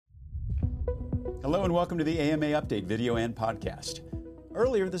Hello and welcome to the AMA Update video and podcast.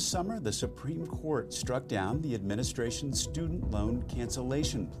 Earlier this summer, the Supreme Court struck down the administration's student loan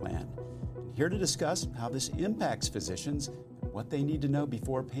cancellation plan. And here to discuss how this impacts physicians and what they need to know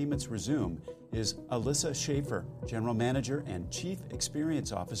before payments resume is Alyssa Schaefer, General Manager and Chief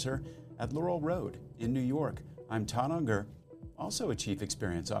Experience Officer at Laurel Road in New York. I'm Todd Unger, also a Chief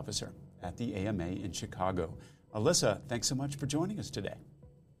Experience Officer at the AMA in Chicago. Alyssa, thanks so much for joining us today.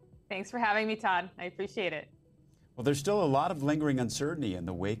 Thanks for having me, Todd. I appreciate it. Well, there's still a lot of lingering uncertainty in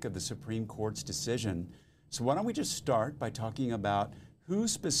the wake of the Supreme Court's decision. So why don't we just start by talking about who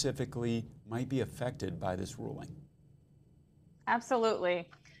specifically might be affected by this ruling? Absolutely.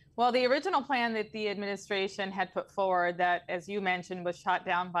 Well, the original plan that the administration had put forward that, as you mentioned, was shot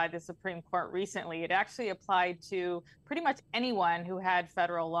down by the Supreme Court recently, it actually applied to pretty much anyone who had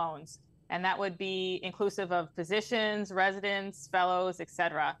federal loans. And that would be inclusive of physicians, residents, fellows, et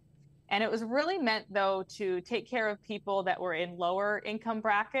cetera. And it was really meant, though, to take care of people that were in lower income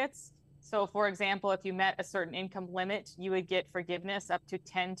brackets. So, for example, if you met a certain income limit, you would get forgiveness up to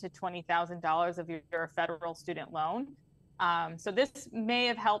 $10,000 to $20,000 of your federal student loan. So this may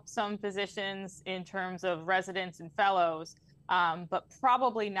have helped some physicians in terms of residents and fellows, but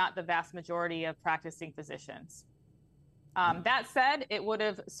probably not the vast majority of practicing physicians. That said, it would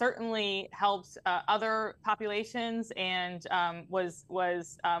have certainly helped other populations and was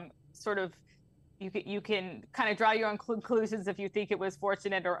sort of, you can kind of draw your own conclusions if you think it was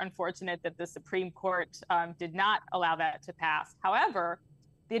fortunate or unfortunate that the Supreme Court did not allow that to pass. However,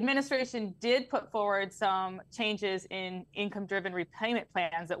 the administration did put forward some changes in income-driven repayment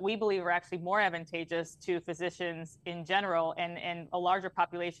plans that we believe are actually more advantageous to physicians in general and a larger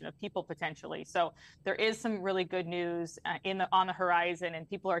population of people potentially. So there is some really good news on the horizon, and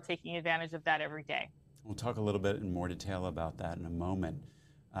people are taking advantage of that every day. We'll talk a little bit in more detail about that in a moment.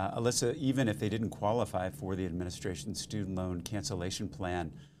 Alyssa, even if they didn't qualify for the administration's student loan cancellation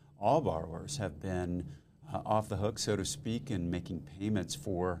plan, all borrowers have been off the hook, so to speak, and making payments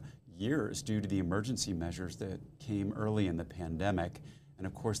for years due to the emergency measures that came early in the pandemic. And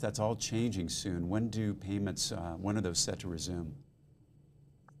of course, that's all changing soon. When do payments, when are those set to resume?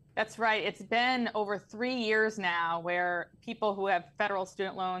 That's right. It's been over 3 years now where people who have federal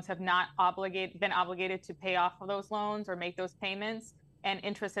student loans have not been obligated to pay off of those loans or make those payments, and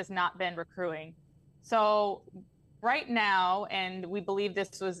interest has not been accruing. So right now, and we believe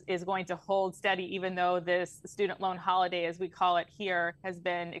this is going to hold steady, even though this student loan holiday, as we call it here, has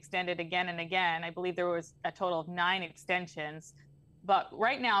been extended again and again. I believe there was a total of 9 extensions. But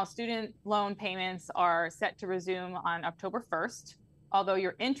right now, student loan payments are set to resume on October 1st, although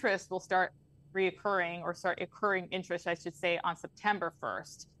your interest will start reoccurring, or start accruing interest, I should say, on September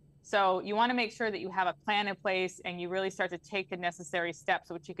 1st. So you want to make sure that you have a plan in place and you really start to take the necessary steps,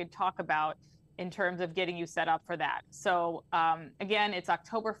 which you could talk about in terms of getting you set up for that. So again, it's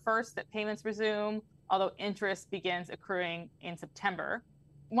October 1st that payments resume, although interest begins accruing in September.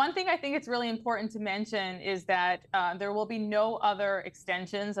 One thing I think it's really important to mention is that there will be no other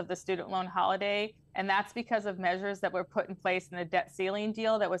extensions of the student loan holiday, and that's because of measures that were put in place in the debt ceiling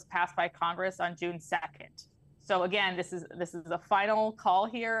deal that was passed by Congress on June 2nd. So again, this is a final call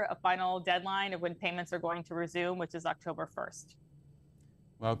here, a final deadline of when payments are going to resume, which is October 1st.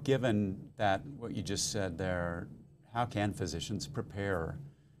 Well, given that what you just said there, how can physicians prepare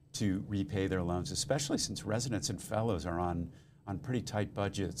to repay their loans, especially since residents and fellows are on pretty tight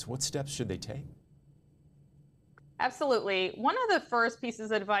budgets? What steps should they take? Absolutely. One of the first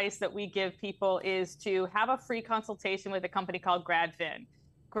pieces of advice that we give people is to have a free consultation with a company called GradFin.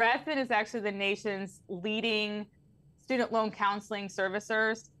 GradFin is actually the nation's leading student loan counseling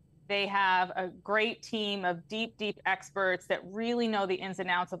servicers. They have a great team of deep experts that really know the ins and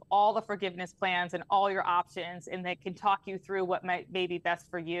outs of all the forgiveness plans and all your options, and they can talk you through what may be best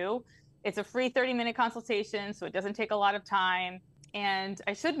for you. It's a free 30-minute consultation, so it doesn't take a lot of time. And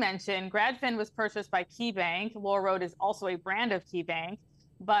I should mention, GradFin was purchased by KeyBank. Laurel Road is also a brand of KeyBank,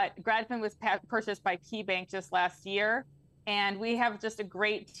 but GradFin was purchased by KeyBank just last year. And we have just a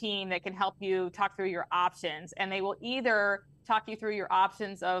great team that can help you talk through your options. And they will either talk you through your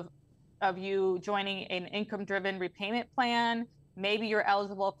options of you joining an income-driven repayment plan. Maybe you're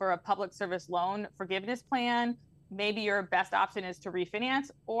eligible for a public service loan forgiveness plan. Maybe your best option is to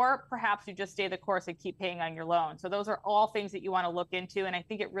refinance, or perhaps you just stay the course and keep paying on your loan. So those are all things that you want to look into. And I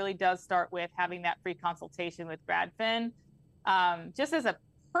think it really does start with having that free consultation with GradFin. Just as a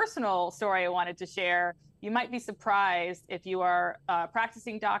personal story I wanted to share, you might be surprised if you are a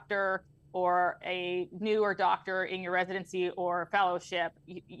practicing doctor or a newer doctor in your residency or fellowship,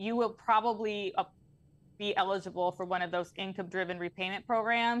 you will probably be eligible for one of those income-driven repayment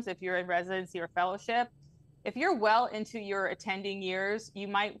programs if you're in residency or fellowship. If you're well into your attending years, you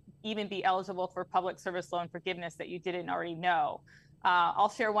might even be eligible for public service loan forgiveness that you didn't already know. I'll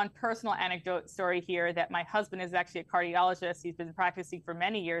share one personal anecdote story here that my husband is actually a cardiologist. He's been practicing for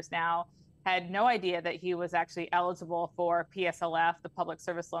many years now, had no idea that he was actually eligible for PSLF, the Public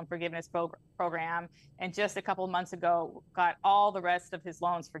Service Loan Forgiveness Program, and just a couple of months ago got all the rest of his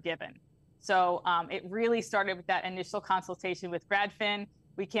loans forgiven. So it really started with that initial consultation with GradFin.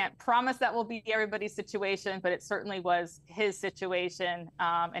 We can't promise that will be everybody's situation, but it certainly was his situation,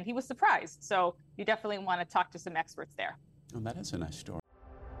 and he was surprised. So you definitely want to talk to some experts there. Oh, that is a nice story.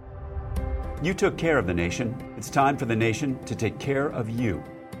 You took care of the nation. It's time for the nation to take care of you.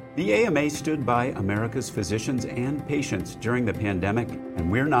 The AMA stood by America's physicians and patients during the pandemic,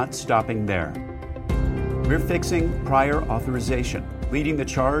 and we're not stopping there. We're fixing prior authorization, leading the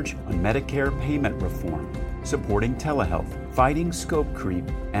charge on Medicare payment reform, supporting telehealth, fighting scope creep,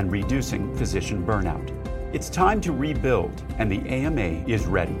 and reducing physician burnout. It's time to rebuild, and the AMA is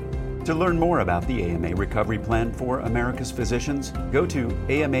ready. To learn more about the AMA Recovery Plan for America's Physicians, go to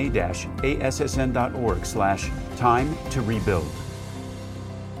ama-assn.org/time to rebuild.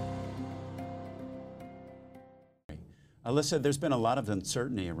 Alyssa, there's been a lot of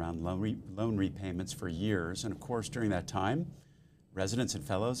uncertainty around loan repayments for years, and of course during that time, residents and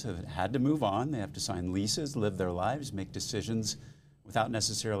fellows have had to move on. They have to sign leases, live their lives, make decisions without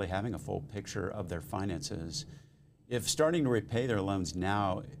necessarily having a full picture of their finances. If starting to repay their loans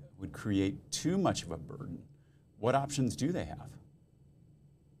now would create too much of a burden, what options do they have?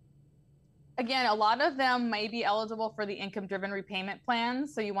 Again, a lot of them may be eligible for the income-driven repayment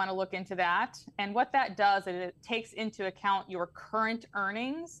plans, so you want to look into that. And what that does is it takes into account your current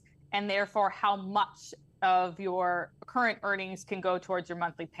earnings and therefore how much of your current earnings can go towards your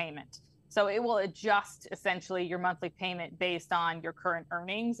monthly payment. So it will adjust essentially your monthly payment based on your current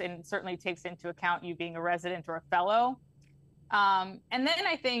earnings, and certainly takes into account you being a resident or a fellow. And then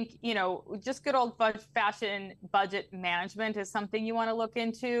I think, just good old fashioned budget management is something you want to look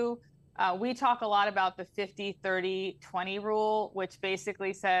into. We talk a lot about the 50-30-20 rule, which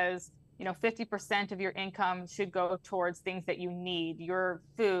basically says, 50% of your income should go towards things that you need, your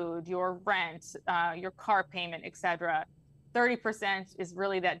food, your rent, your car payment, et cetera. 30% is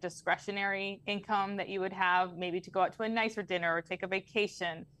really that discretionary income that you would have, maybe to go out to a nicer dinner or take a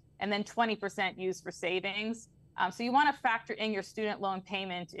vacation, and then 20% used for savings. So you want to factor in your student loan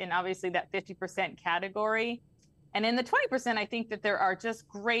payment in obviously that 50% category. And in the 20%, I think that there are just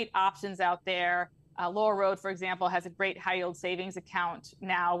great options out there. Laurel Road, for example, has a great high yield savings account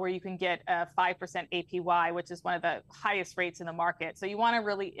now where you can get a 5% APY, which is one of the highest rates in the market. So you want to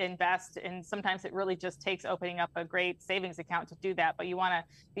really invest, and sometimes it really just takes opening up a great savings account to do that, but you want to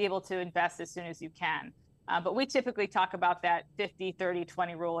be able to invest as soon as you can. But we typically talk about that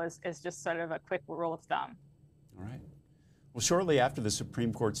 50-30-20 rule as just sort of a quick rule of thumb. All right. Well, shortly after the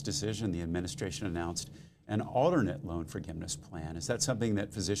Supreme Court's decision, the administration announced an alternate loan forgiveness plan. Is that something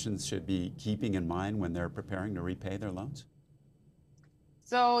that physicians should be keeping in mind when they're preparing to repay their loans?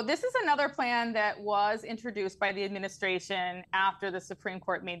 So this is another plan that was introduced by the administration after the Supreme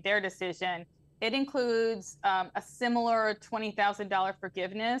Court made their decision. It includes a similar $20,000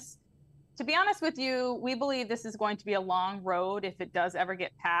 forgiveness. To be honest with you, we believe this is going to be a long road if it does ever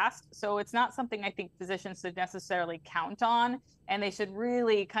get passed. So it's not something I think physicians should necessarily count on, and they should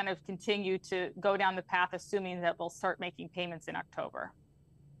really kind of continue to go down the path assuming that they'll start making payments in October.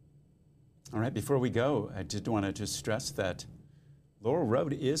 All right, before we go, I did want to just stress that Laurel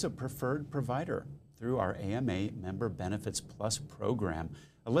Road is a preferred provider through our AMA Member Benefits Plus program.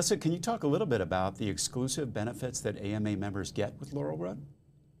 Alyssa, can you talk a little bit about the exclusive benefits that AMA members get with Laurel Road?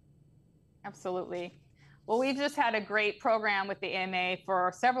 Absolutely. Well, we've just had a great program with the AMA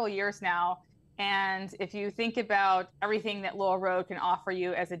for several years now. And if you think about everything that Laurel Road can offer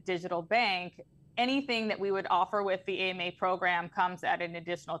you as a digital bank, anything that we would offer with the AMA program comes at an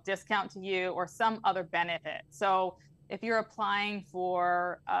additional discount to you or some other benefit. So if you're applying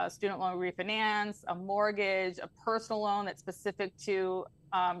for a student loan refinance, a mortgage, a personal loan that's specific to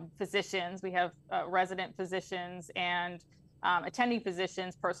physicians, we have resident physicians and attending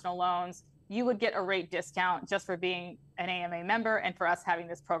physicians, personal loans, you would get a rate discount just for being an AMA member and for us having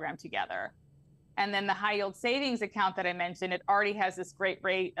this program together. And then the high yield savings account that I mentioned, it already has this great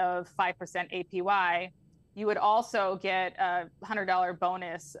rate of 5% APY. You would also get a $100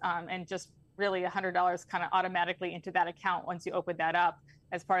 bonus and just really $100 kind of automatically into that account once you open that up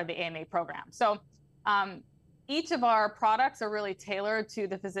as part of the AMA program. So each of our products are really tailored to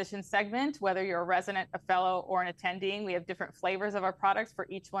the physician segment, whether you're a resident, a fellow, or an attending. We have different flavors of our products for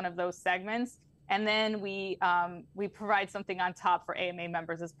each one of those segments. And then we provide something on top for AMA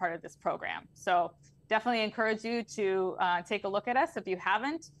members as part of this program. So definitely encourage you to take a look at us if you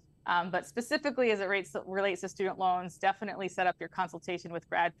haven't. But specifically as it relates to student loans, definitely set up your consultation with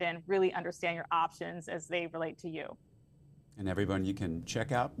GradFin, really understand your options as they relate to you. And everyone, you can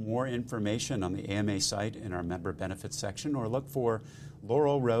check out more information on the AMA site in our member benefits section, or look for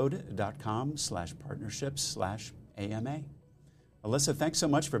laurelroad.com/partnerships/AMA. Alyssa, thanks so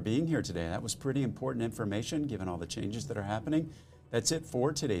much for being here today. That was pretty important information given all the changes that are happening. That's it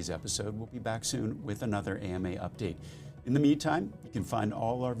for today's episode. We'll be back soon with another AMA update. In the meantime, you can find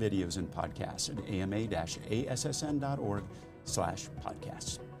all our videos and podcasts at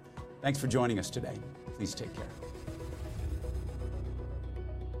ama-assn.org/podcasts. Thanks for joining us today. Please take care.